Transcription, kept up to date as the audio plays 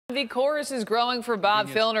The chorus is growing for Bob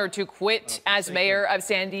Filner to quit as mayor of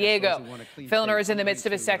San Diego. Filner is in the midst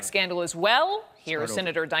of a sex scandal as well. Here is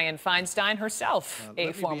Senator Dianne Feinstein herself,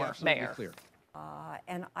 a former mayor.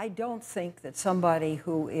 And I don't think that somebody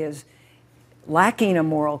who is lacking a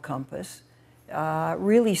moral compass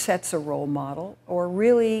really sets a role model or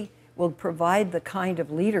really will provide the kind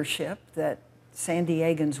of leadership that San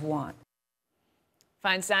Diegans want.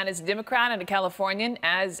 Feinstein is a Democrat and a Californian,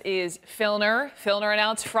 as is Filner. Filner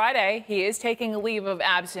announced Friday he is taking a leave of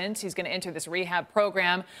absence. He's going to enter this rehab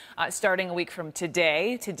program starting a week from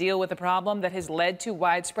today to deal with a problem that has led to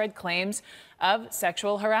widespread claims of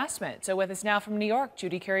sexual harassment. So with us now from New York,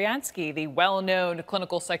 Judy Kiriansky, the well-known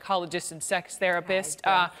clinical psychologist and sex therapist.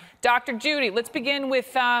 Dr. Judy, let's begin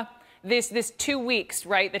with this 2 weeks,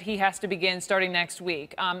 right, that he has to begin starting next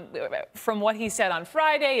week. From what he said on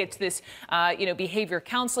Friday, it's this, behavior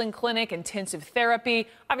counseling clinic, intensive therapy.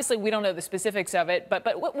 Obviously, we don't know the specifics of it,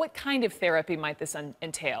 but what kind of therapy might this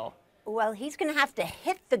entail? Well, he's going to have to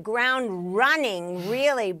hit the ground running,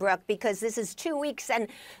 really, Brooke, because this is 2 weeks, and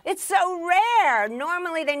it's so rare.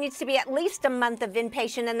 Normally, there needs to be at least a month of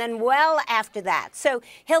inpatient, and then well after that. So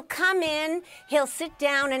he'll come in, he'll sit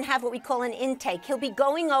down and have what we call an intake. He'll be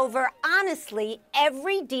going over, honestly,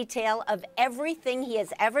 every detail of everything he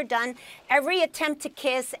has ever done, every attempt to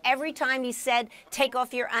kiss, every time he said, take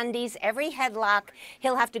off your undies, every headlock.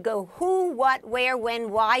 He'll have to go who, what, where, when,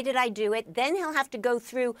 why did I do it? Then he'll have to go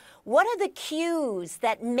through what are the cues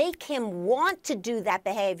that make him want to do that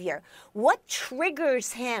behavior? What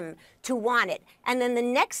triggers him to want it? And then the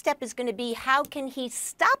next step is going to be, how can he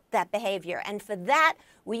stop that behavior? And for that,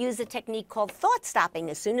 we use a technique called thought stopping.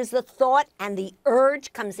 As soon as the thought and the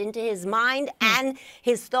urge comes into his mind and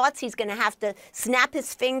his thoughts, he's going to have to snap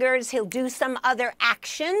his fingers. He'll do some other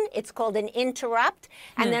action. It's called an interrupt.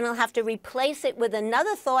 And then he'll have to replace it with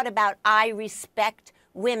another thought about, I respect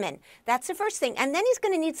women. That's the first thing. And then he's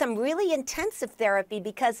going to need some really intensive therapy,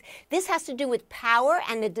 because this has to do with power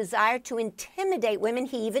and the desire to intimidate women.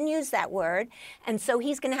 He even used that word. And so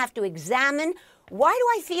he's going to have to examine, why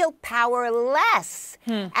do I feel powerless?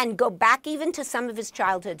 And go back even to some of his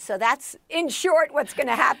childhood. So that's, in short, what's going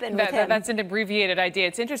to happen with him. That's an abbreviated idea.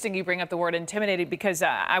 It's interesting you bring up the word intimidated, because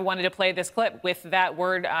I wanted to play this clip with that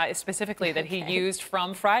word specifically that he used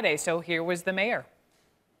from Friday. So here was the mayor.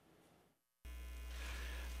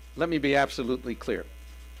 Let me be absolutely clear.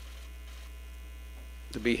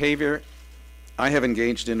 The behavior I have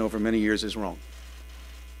engaged in over many years is wrong.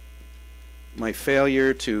 My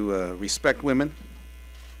failure to respect women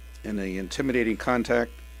and the intimidating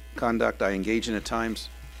conduct I engage in at times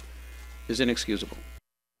is inexcusable.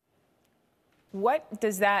 What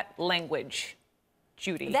does that language,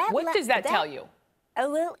 Judy, what does that tell you? Oh,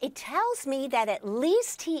 well, it tells me that at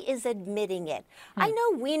least he is admitting it. I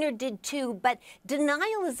know Weiner did too, but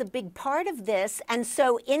denial is a big part of this. And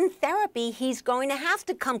so in therapy, he's going to have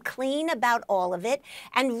to come clean about all of it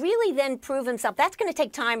and really then prove himself. That's going to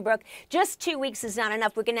take time, Brooke. Just 2 weeks is not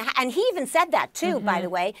enough. We're going to, and he even said that too, by the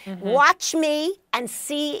way. Watch me and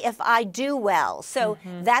see if I do well. So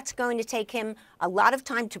that's going to take him a lot of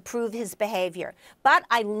time to prove his behavior. But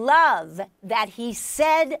I love that he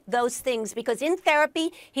said those things, because in therapy,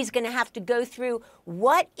 he's going to have to go through,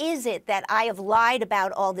 what is it that I have lied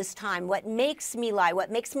about all this time? What makes me lie?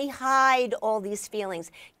 What makes me hide all these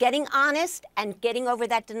feelings? Getting honest and getting over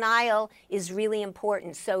that denial is really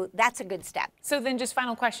important. So that's a good step. So then just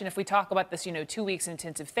final question, if we talk about this, 2 weeks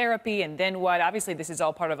intensive therapy, and then what? Obviously, this is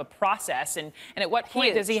all part of a process. And at what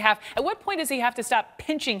point does he have to stop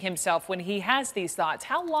pinching himself when he has these thoughts?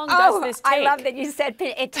 How long does this take? I love that you said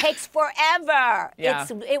it takes forever. Yeah.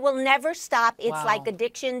 It will never stop. It's like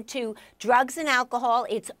addiction to drugs and alcohol.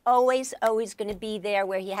 It's always going to be there,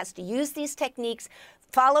 where he has to use these techniques,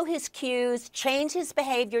 follow his cues, change his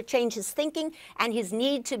behavior, change his thinking, and his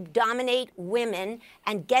need to dominate women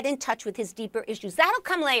and get in touch with his deeper issues. That'll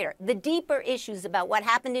come later. The deeper issues about what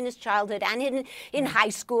happened in his childhood and in high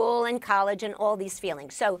school and college and all these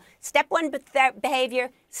feelings. So step 1, behavior.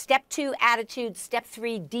 Step 2, attitude. Step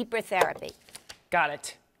 3, deeper therapy. Got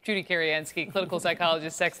it. Judy Kiriansky, clinical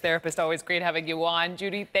psychologist, sex therapist. Always great having you on.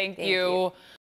 Judy, thank you.